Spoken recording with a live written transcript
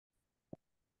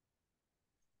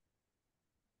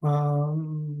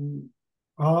Um,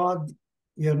 Ad,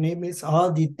 your name is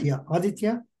Aditya.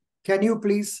 Aditya, can you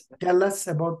please tell us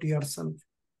about yourself?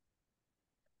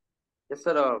 Yes,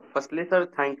 sir. Firstly, sir,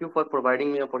 thank you for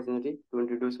providing me opportunity to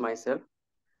introduce myself.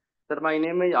 Sir, my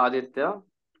name is Aditya.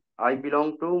 I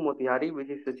belong to Motihari, which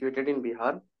is situated in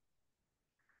Bihar.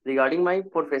 Regarding my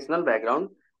professional background,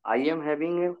 I am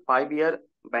having a 5 year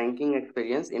banking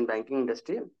experience in banking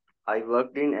industry. I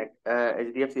worked in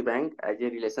HDFC Bank as a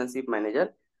relationship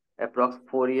manager, approx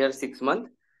 4 years 6 months.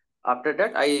 After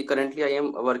that, I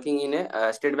am working in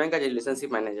a State Bank as a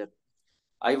relationship manager.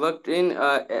 I worked in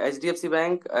HDFC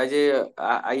Bank as a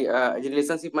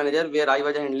relationship manager, where I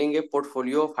was handling a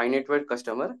portfolio of high net worth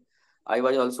customer. I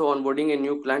was also onboarding a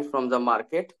new client from the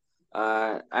market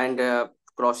and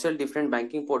cross sell different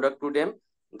banking product to them.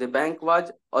 The bank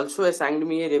was also assigned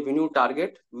me a revenue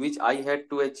target, which I had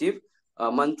to achieve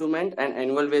month to month and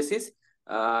annual basis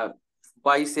uh,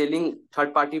 by selling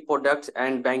third party products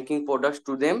and banking products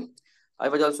to them. I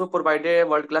was also provided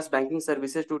world-class banking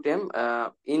services to them.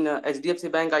 In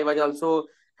HDFC Bank, I was also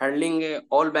handling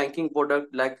all banking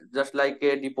product, like just like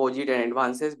a deposit and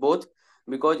advances both.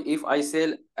 Because if I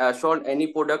sold any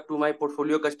product to my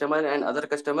portfolio customer and other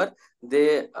customer,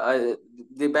 the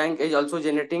bank is also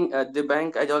generating the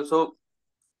bank is also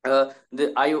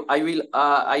the I will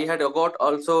I had got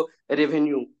also a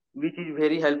revenue, which is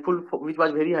very helpful which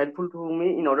was very helpful to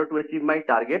me in order to achieve my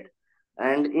target.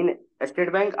 And in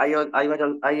State Bank, I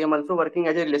am also working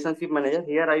as a relationship manager.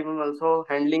 Here I am also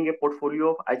handling a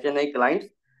portfolio of HNI clients.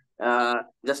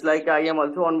 Just like I am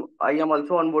also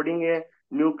onboarding a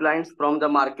new clients from the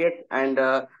market and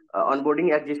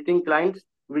onboarding existing clients,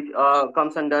 which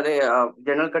comes under a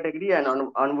general category, and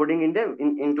onboarding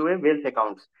into a wealth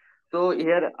accounts. So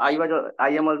here I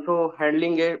am also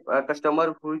handling a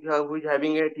customer who is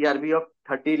having a TRB of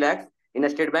 30 lakhs in a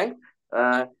State Bank,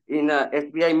 in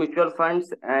SBI mutual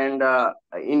funds, and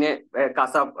in a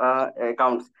CASA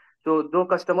accounts. So those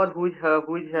customer who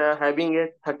is having a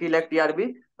 30 lakh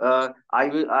TRB, I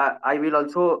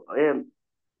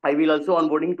will also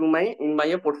onboarding to my in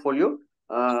my portfolio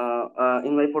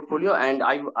in my portfolio, and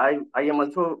I am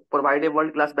also provide a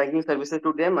world class banking services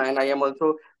to them, and I am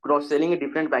also cross selling a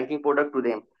different banking product to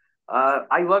them.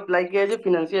 I work like as a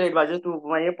financial advisor to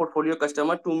my portfolio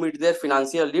customer to meet their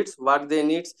financial needs, what they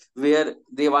need, where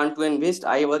they want to invest.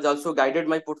 I was also guided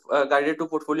to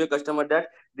portfolio customer that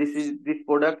this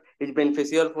product is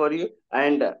beneficial for you,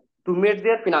 and to meet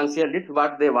their financial needs,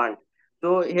 what they want.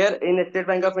 So here in State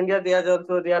Bank of India, they have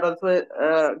also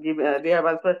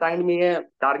assigned me a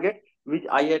target, which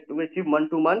I had to achieve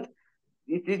month to month.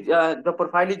 It is the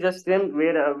profile is just same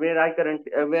where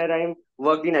I am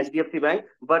worked in HDFC Bank,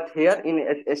 but here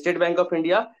in State Bank of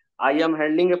India, I am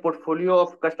handling a portfolio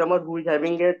of customer who is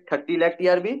having a 30 lakh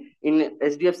TRB. In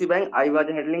HDFC Bank, I was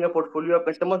handling a portfolio of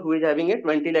customer who is having a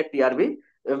 20 lakh TRB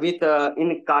with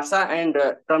in CASA and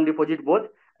term deposit both.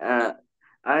 Uh,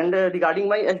 and regarding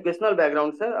my educational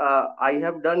background, sir, I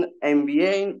have done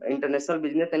MBA in International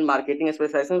Business and Marketing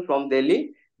Specialization from Delhi,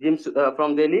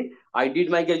 from Delhi. I did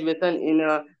my graduation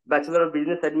in Bachelor of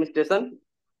Business Administration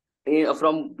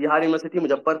from Bihar University,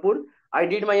 Muzaffarpur. I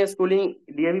did my schooling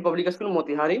DAV Public School,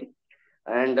 Motihari,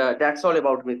 and that's all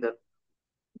about me, sir.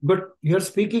 Good. You're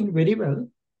speaking very well.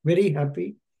 Very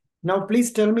happy. Now,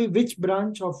 please tell me which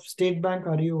branch of State Bank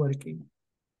are you working?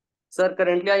 Sir,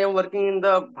 currently I am working in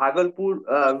the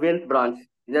Bhagalpur Wealth branch.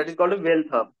 That is called a Wealth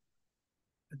Hub,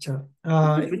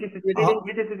 Acha. which is situated Uh,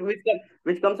 in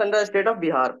which comes under the state of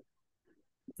Bihar.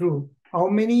 True. How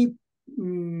many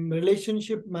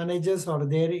relationship managers are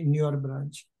there in your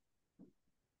branch?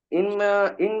 In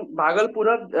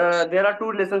Bhagalpur, there are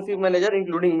two relationship manager,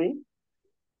 including me.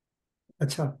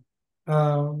 Acha.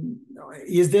 Um,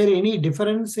 is there any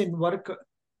difference in work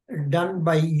done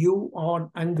by you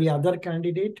on and the other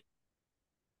candidate?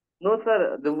 No,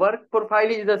 sir. The work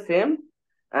profile is the same,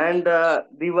 and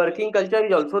the working culture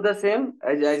is also the same.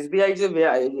 As SBI is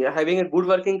having a good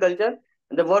working culture,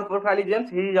 and the work profile is same.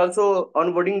 He is also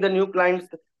onboarding the new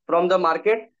clients from the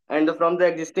market and from the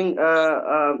existing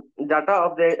data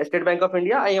of the State Bank of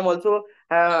India. I am also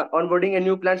onboarding a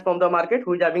new clients from the market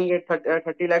who is having a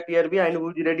 30 lakh TRB and who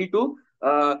is ready to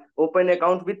open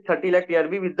account with 30 lakh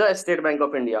TRB with the State Bank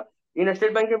of India. In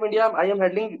State Bank of India, I am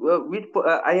handling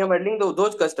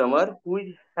those customer who is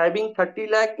having 30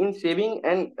 lakh in saving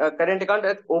and current account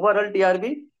at overall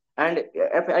TRB. And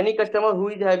if any customer who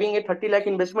is having a 30 lakh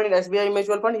investment in SBI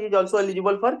mutual fund, he is also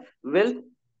eligible for wealth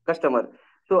customer.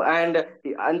 So and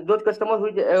those customer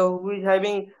who is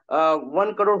having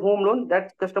 1 crore home loan,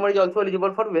 that customer is also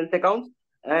eligible for wealth accounts.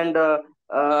 And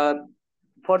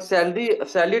for for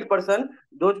salaried person,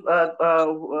 those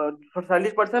for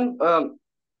salaried person,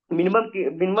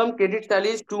 minimum credit salary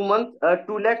is 2 months,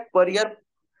 2 lakh per year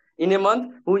in a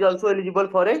month, who is also eligible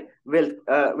for a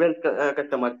wealth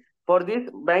customer. For this,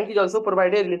 bank is also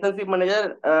provided a relationship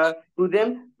manager to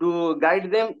them to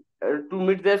guide them to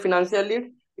meet their financial needs.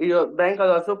 Your bank has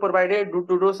also provided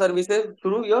door-to-door services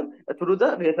through the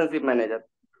relationship manager.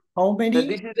 How So this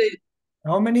many is a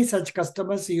how many such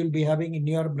customers you will be having in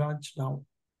your branch now?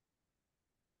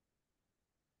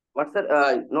 what, sir?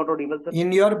 Not audible, sir.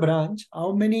 In your branch,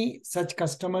 how many such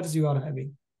customers you are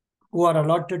having who are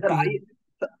allotted Sir, to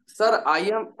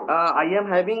you? I am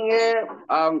having a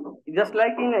just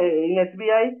like in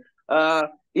SBI,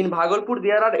 in Bhagalpur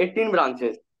there are 18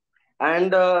 branches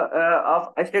and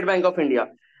of State Bank of India,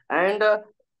 and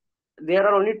there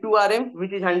are only two RM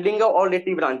which is handling all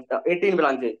 18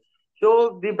 branches.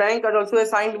 So the bank has also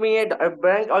assigned me a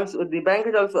bank also. The bank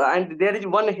is also, and there is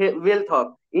one wealth hub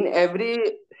in every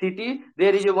city.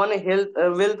 There is one health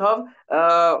wealth hub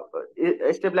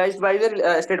established by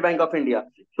the State Bank of India.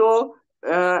 So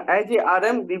as a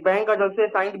RM, the bank has also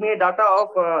assigned me a data of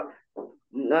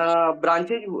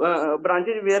branches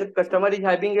where customer is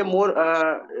having a more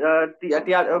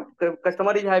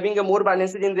customer is having a more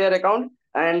balances in their account,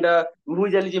 and who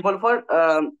is eligible for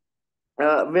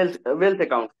wealth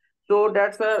account. So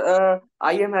that's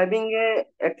I am having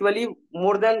actually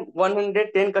more than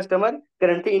 110 customer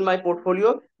currently in my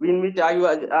portfolio, in which I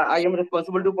am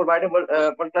responsible to provide a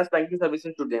world class banking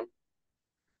services to them.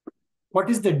 What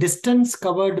is the distance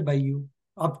covered by you?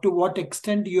 Up to what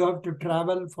extent you have to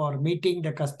travel for meeting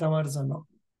the customers and all?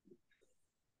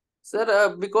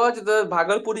 Sir, because the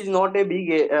Bhagalpur is not a big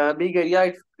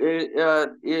area, it's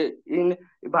in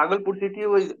Bhagalpur city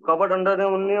was covered under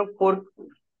only 4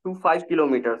 to 5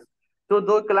 kilometers. So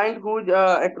those clients who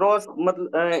across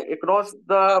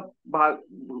the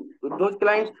those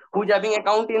clients who is having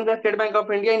account in the State Bank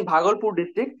of India in Bhagalpur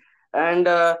district, and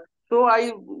so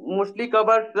I mostly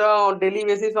cover on daily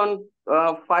basis on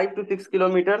 5 to 6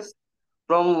 kilometers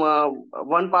from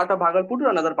one part of Bhagalpur to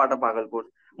another part of Bhagalpur.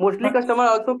 Mostly But customer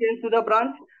also came to the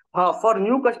branch for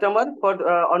new customer, for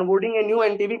onboarding a new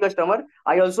NTV customer.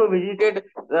 I also visited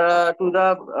to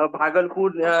the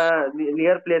Bhagalpur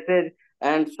near places,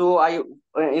 and so I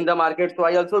in the market. So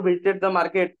I also visited the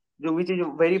market, which is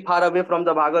very far away from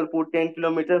the Bhagalpur, 10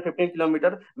 kilometers, 15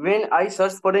 kilometers. When I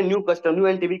search for a new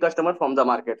NTV customer from the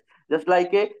market, just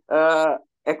like a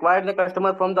acquired the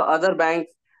customer from the other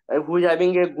banks who is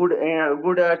having a good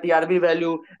TRB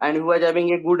value and who is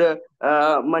having a good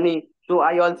money. So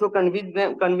I also convince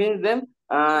them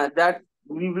that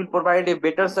we will provide a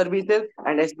better services,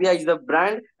 and SBI is the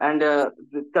brand, and the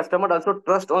customer also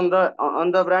trust on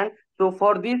the brand. So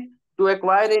for this, to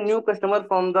acquire a new customer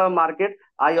from the market,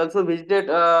 I also visited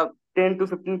 10 to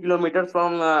 15 kilometers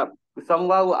from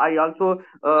somehow I also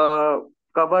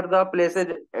cover the places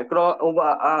across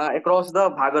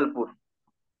the Bhagalpur.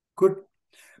 good.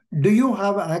 Do you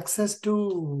have access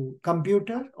to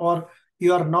computer or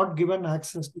you are not given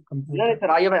access to No, computer? sir,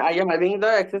 I am having the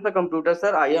access to computer,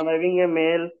 sir. I am having a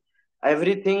mail,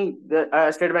 everything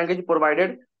the State Bank is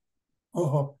provided.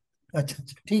 Oh, अच्छा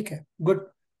अच्छा ठीक है, good.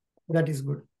 That is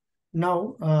good.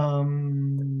 Now,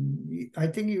 I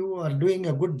think you are doing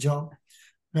a good job.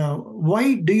 Now,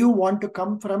 why do you want to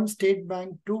come from State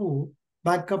Bank to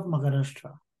Bank of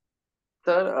Maharashtra?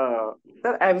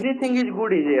 Sir, everything is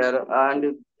good here,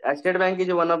 and State Bank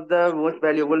is one of the most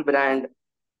valuable brand.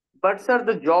 But sir,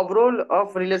 the job role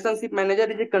of relationship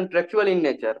manager is a contractual in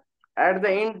nature. At the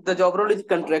end, the job role is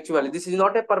contractual. This is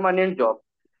not a permanent job.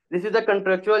 This is a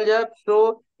contractual job.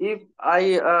 So if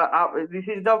this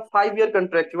is the 5 year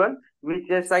contractual which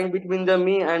is signed between the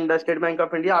me and the State Bank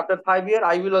of India. After 5 year,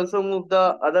 I will also move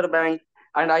the other bank,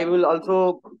 and I will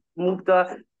also move the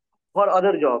for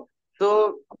other job.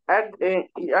 So at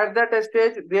that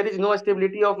stage, there is no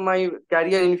stability of my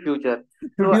career in future.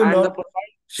 Should So you and the not profile,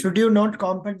 should you not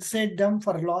compensate them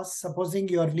for loss, supposing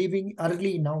you are leaving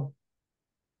early now?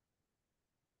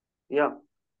 yeah.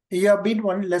 You have been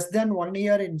less than 1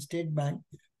 year in State Bank.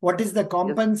 What is the Yes.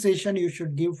 compensation you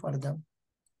should give for them?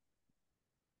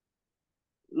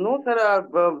 No, sir.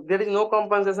 There is no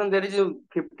compensation. There is a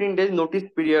 15 days notice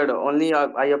period. Only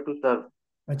I have to serve.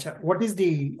 Achha, what is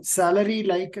the salary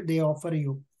like they offer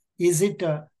you? Is it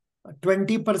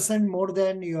 20% more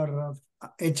than your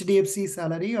HDFC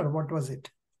salary, or what was it?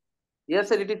 Yes,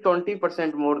 sir. It is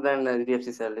 20% more than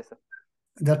DFC salary, sir.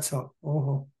 That's all.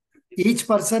 Oh, each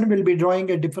person will be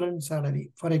drawing a different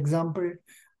salary. For example,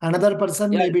 another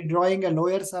person Yeah, may be drawing a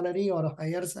lower salary or a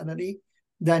higher salary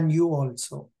than you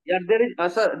also. yeah. There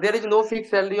is, sir. There is no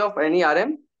fixed salary of any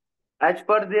RM. As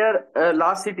per their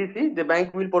last CTC, the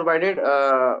bank will provide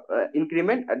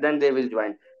increment, and then they will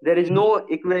join. There is no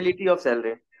equality of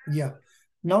salary. Yeah.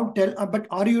 Now tell, but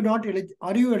are you not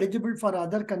are you eligible for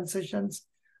other concessions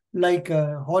like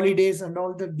holidays and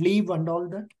all that, leave and all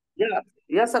that? Yeah,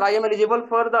 yes, sir. I am eligible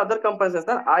for the other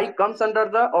compensation. I comes under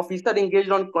the officer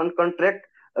engaged on contract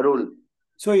rule.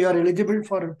 So you are eligible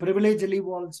for privilege leave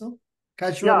also,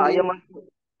 casual Yeah, I leave. am.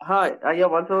 Hi, I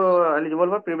am also eligible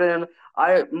for privilege. And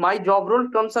I my job role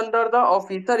comes under the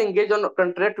officer engaged on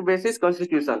contract basis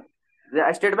constitution.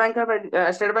 The State Bank of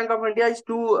India is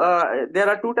two. There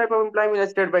are two type of employee in the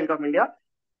State Bank of India.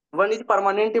 One is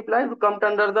permanent employee who comes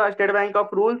under the State Bank of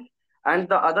rules, and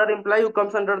the other employee who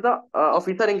comes under the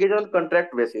officer engaged on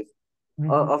contract basis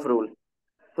Mhm. of rule.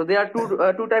 So there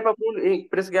are two type of rule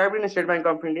prescribed in State Bank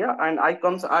of India, and I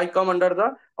come under the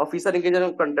officer engaged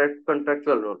on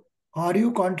contractual rule. Are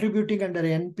you contributing under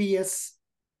NPS?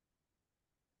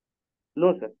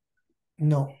 No, sir.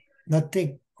 No,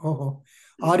 nothing. Oh,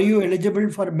 are you eligible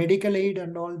for medical aid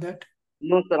and all that?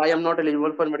 No, sir. I am not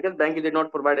eligible for medical. Bank did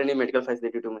not provide any medical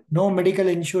facility to me. No medical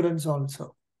insurance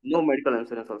also. No medical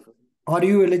insurance also. Are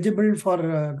you eligible for,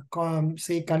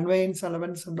 say, conveyance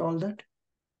allowance and all that?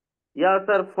 Yeah,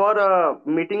 sir. For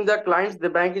meeting the clients, the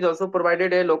bank is also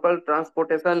provided a local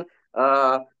transportation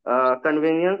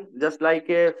convenience, just like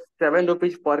a 7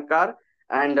 rupees per car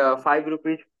and 5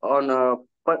 rupees on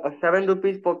 7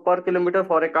 rupees per kilometer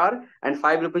for a car and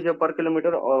 5 rupees per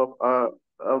kilometer of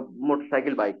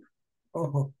motorcycle bike.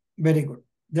 Oh, very good.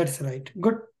 That's right.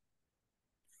 Good.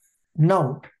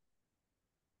 Now,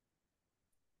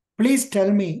 please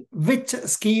tell me which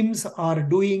schemes are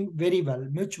doing very well,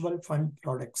 mutual fund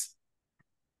products.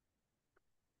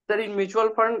 Sir, in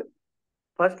mutual fund,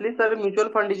 firstly, sir, mutual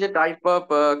fund is a type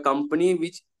of company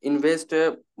which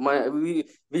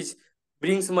which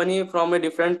brings money from a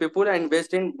different people and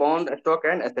invest in bond, stock,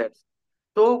 and assets.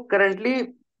 So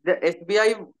currently, the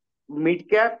SBI Mid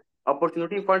Cap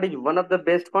Opportunity Fund is one of the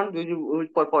best funds which is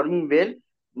performing well.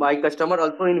 My customer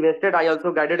also invested. I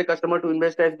also guided a customer to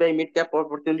invest SBI Mid Cap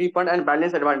Opportunity Fund and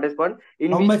Balance Advantage Fund,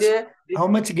 in How which much how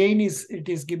much gain is it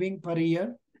is giving per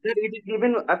year? it is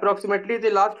given approximately the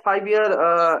last 5 year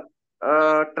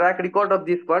track record of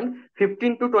this fund.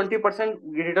 15 to 20%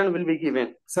 return will be given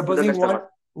to the Supposing customer.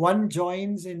 one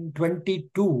joins in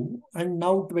 22 and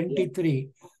now Yeah.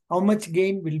 23, how much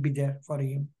gain will be there for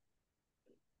him?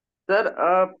 Sir,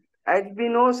 as we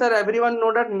know, sir, everyone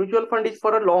know that mutual fund is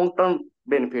for a long term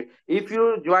benefit. If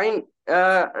you join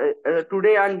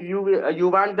today and you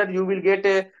want that you will get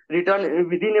a return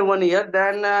within a 1 year,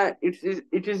 then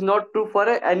it is not true for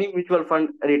any mutual fund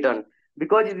return,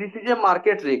 because this is a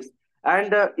market risk.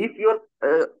 And if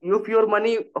your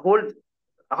money hold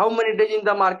how many days in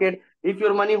the market, if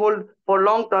your money hold for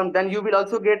long term, then you will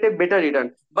also get a better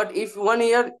return. But if 1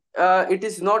 year, it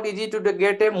is not easy to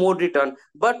get a more return.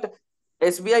 But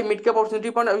SBI Mid Cap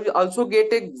Opportunity Fund will also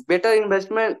get a better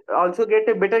investment, also get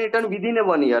a better return within a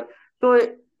 1 year. So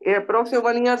approximately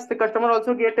 1 year, the customer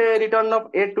also get a return of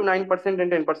 8 to 9%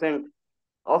 and 10%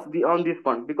 of the on this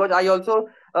fund, because I also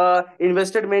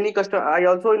invested many customer. I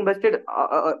also invested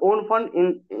own fund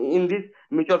in this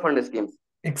mutual fund schemes.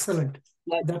 Excellent.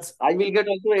 Like, That's I will get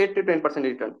also 8 to 10%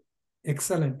 return.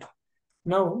 excellent.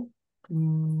 Now,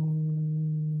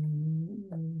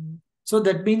 so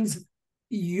that means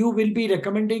you will be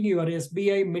recommending your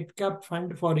SBI mid cap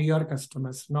fund for your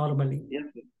customers normally. Yes,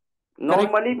 sir. Correct?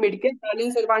 Normally, mid-cap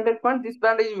balance advantage fund. This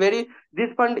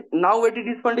fund nowadays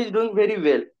this fund is doing very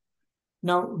well.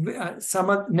 Now,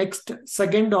 next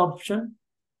second option,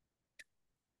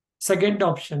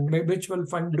 mutual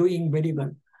fund doing very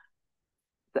well.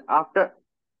 After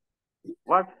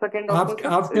what second option,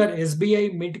 After sir?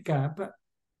 SBI mid cap,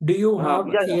 do you have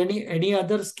Yeah. any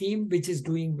other scheme which is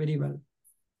doing very well?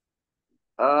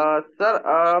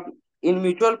 Sir, in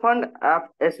mutual fund,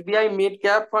 SBI mid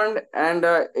cap fund, and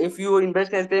if you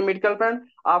invest in SBI mid cap fund,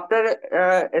 after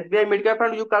SBI mid cap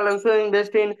fund, you can also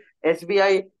invest in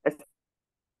SBI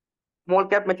small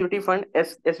cap maturity fund,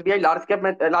 SBI large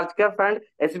cap fund,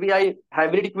 SBI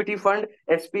hybrid equity fund,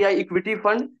 SBI equity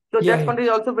fund. So Yeah, that yeah. fund is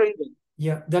also very good.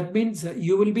 Yeah, that means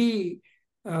you will be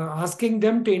asking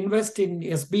them to invest in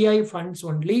SBI funds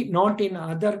only, not in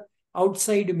other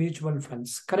outside mutual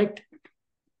funds. Correct?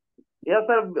 Yes,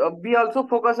 sir. We also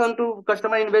focus on to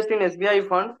customer invest in SBI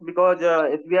funds, because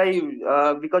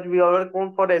because we are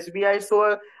account for SBI.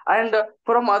 So and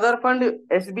from other fund,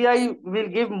 SBI will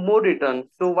give more return.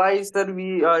 So why, sir,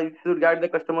 we should guide the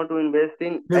customer to invest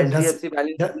in No, HDFC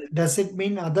balance? does it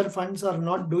mean other funds are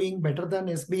not doing better than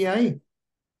SBI?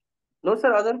 No,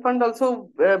 sir. Other fund also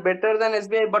better than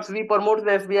SBI, but we promote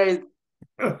the SBI.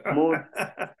 More.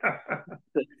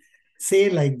 Say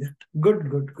like that. Good,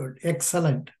 good, good.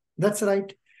 Excellent. That's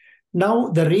right. Now,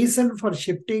 the reason for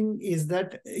shifting is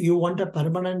that you want a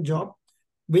permanent job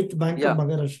with Bank of Yeah,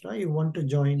 Maharashtra. You want to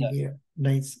join yeah, here.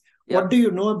 Nice. yeah. What do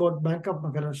you know about Bank of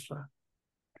Maharashtra?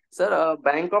 Sir,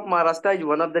 Bank of Maharashtra is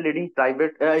one of the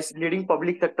leading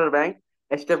public sector bank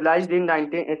established in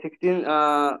 16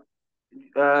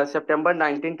 September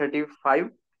 1935,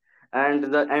 and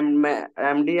the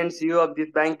MD and CEO of this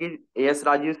bank is A.S.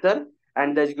 Rajiv sir,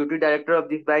 and the executive director of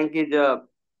this bank is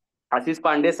Ashish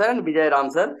Pandey sir and Vijay Ram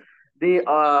sir. The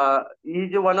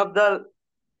is one of the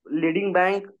leading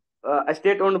bank, a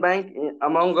state-owned bank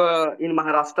among in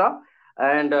Maharashtra,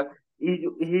 and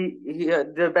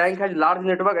the bank has large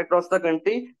network across the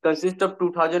country, consists of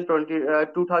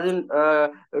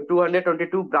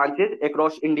 2,222 branches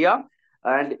across India,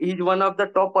 and is one of the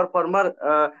top performer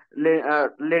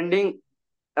lending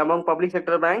among public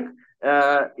sector bank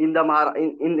in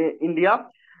India.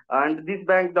 And this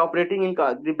bank,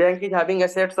 the bank is having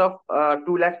assets of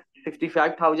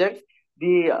 2,65,000.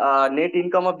 The net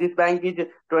income of this bank is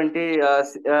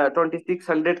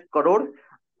 2,600 crore,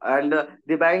 and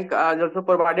the bank has also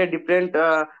provided different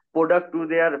product to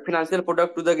their financial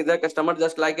product to their customer,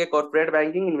 just like a corporate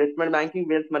banking, investment banking,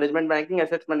 wealth management banking,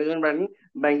 assets management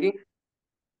banking.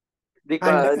 And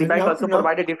The bank now, also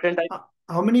provided different type.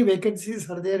 how many vacancies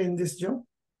are there in this job?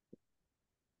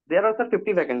 There are also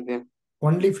 50 vacancies.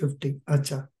 Only 50.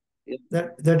 Acha. Yes.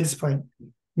 That is fine.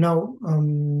 Now,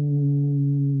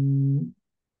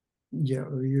 yeah,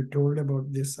 you told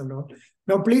about this a lot.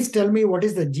 Now, please tell me what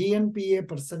is the GNPA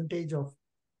percentage of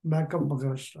Bank of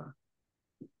Maharashtra?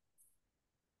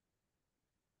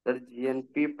 The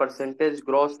GNP percentage,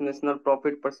 gross national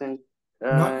profit percent.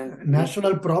 Not Yes.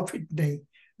 national profit,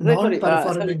 No, sorry. Sorry.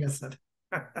 non-performing asset.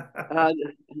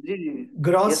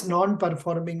 Gross Yes.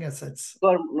 non-performing assets.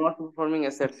 For not performing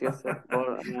assets. Yes, sir.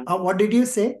 What did you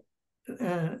say?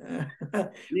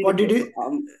 What did you?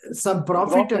 Some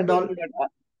Gross profit and national all. product.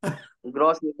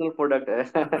 Gross national product.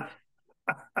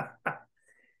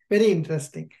 Very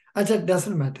interesting. Acha,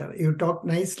 doesn't matter. You talk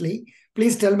nicely.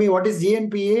 Please tell me what is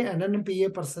GNPA and NNPA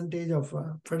percentage of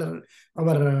federal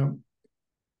our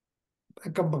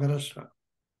Bank of Maharashtra.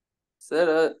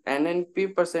 Sir, NNP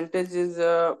percentage is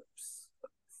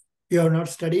You have not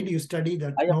studied. You study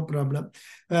that. yeah. No problem.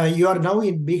 You are now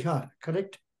in Bihar,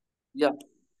 correct? Yeah.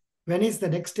 When is the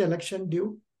next election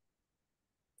due?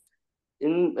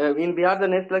 In Bihar, the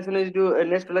next election is due.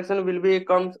 Next election will be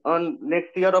comes on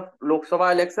next year of Lok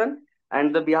Sabha election,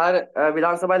 and the Bihar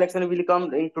Vidhan Sabha election will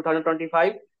come in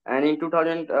 2025, and in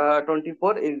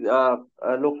 2024 is Lok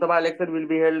Sabha election will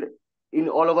be held in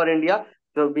all over India.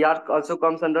 So Bihar also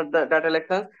comes under that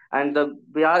election, and the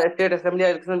Bihar State Assembly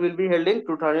election will be held in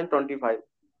 2025.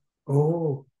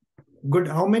 Oh, good.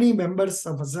 How many members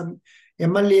of some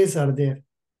MLAs are there?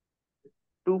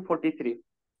 243.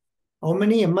 How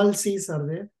many MLCs are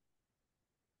there?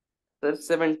 Sir,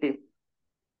 70.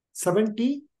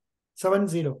 70?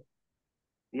 70.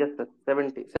 Yes, sir.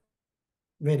 70.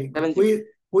 Very good. 70.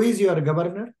 Who is your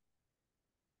governor?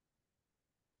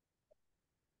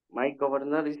 My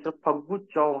governor is Sir Phaggu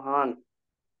Chauhan.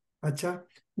 Acha.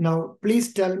 Now,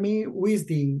 please tell me who is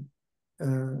the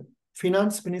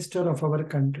finance minister of our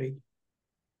country?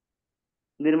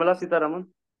 Nirmala Sitaraman.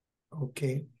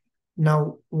 Okay.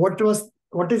 Now, what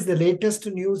is the latest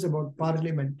news about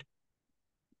Parliament?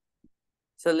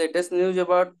 So latest news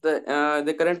about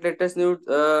the current latest news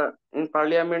in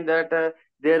Parliament that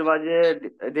there was a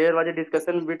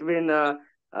discussion between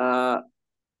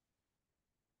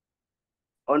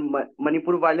on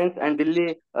Manipur violence and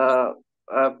Delhi uh,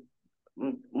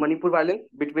 Manipur violence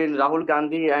between Rahul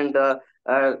Gandhi and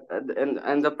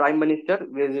the Prime Minister.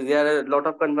 There are a lot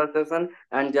of conversation,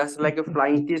 and just like a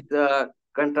flying kiss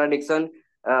contradiction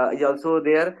is also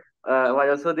there, was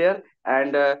also there,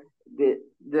 and the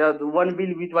one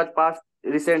bill which was passed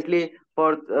recently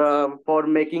for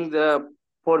making the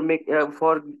for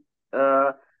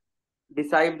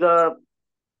decide the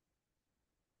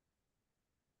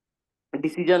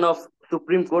decision of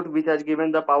Supreme Court, which has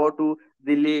given the power to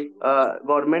Delhi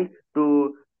government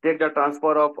to take the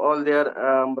transfer of all their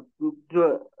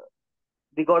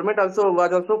the government also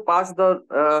was also passed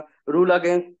the rule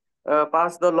against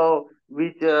passed the law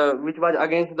which was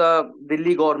against the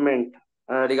Delhi government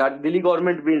regard Delhi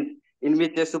government bills, in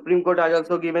which the Supreme Court has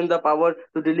also given the power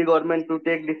to Delhi government to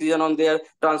take decision on their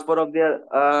transfer of their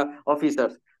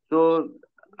officers. So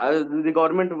the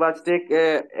government was take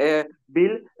a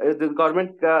bill.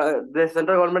 The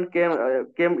central government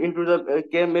came into the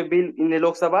came a bill in the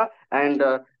Lok Sabha and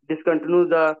discontinue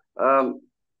the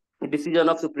decision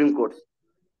of Supreme Court.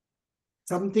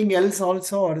 something else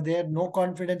also, or there no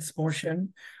confidence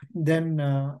motion, then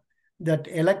that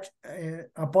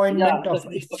appointment Yeah, of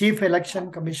chief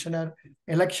election commissioner,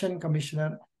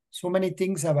 so many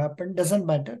things have happened, doesn't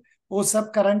matter. वो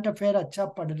सब current affair अच्छा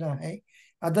पढ़ना है,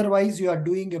 otherwise you are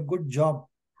doing a good job,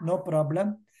 no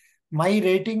problem. My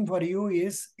rating for you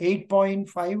is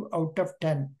 8.5 out of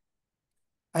 10.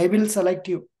 I will select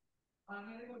you.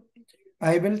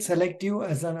 I will select you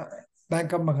as a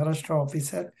Bank of Maharashtra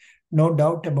officer. No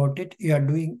doubt about it. You are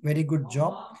doing very good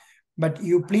job. But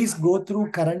you please go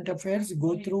through current affairs,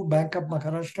 go through Bank of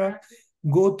Maharashtra,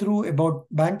 go through about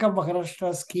Bank of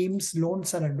Maharashtra schemes,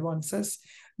 loans and advances,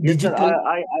 yes, sir. digital, Sir,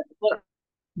 I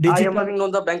am digital, working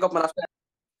on the Bank of Maharashtra.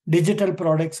 digital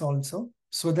products also.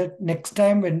 So that next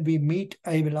time when we meet,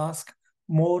 I will ask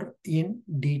more in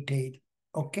detail.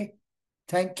 Okay.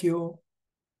 Thank you.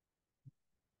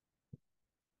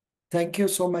 Thank you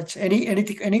so much.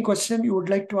 Any question you would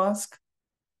like to ask?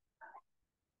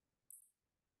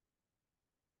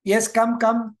 Yes,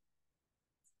 come.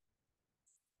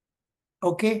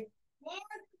 Okay.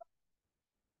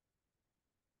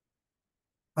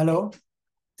 Hello.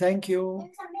 Thank you.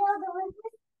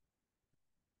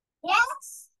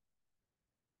 Yes.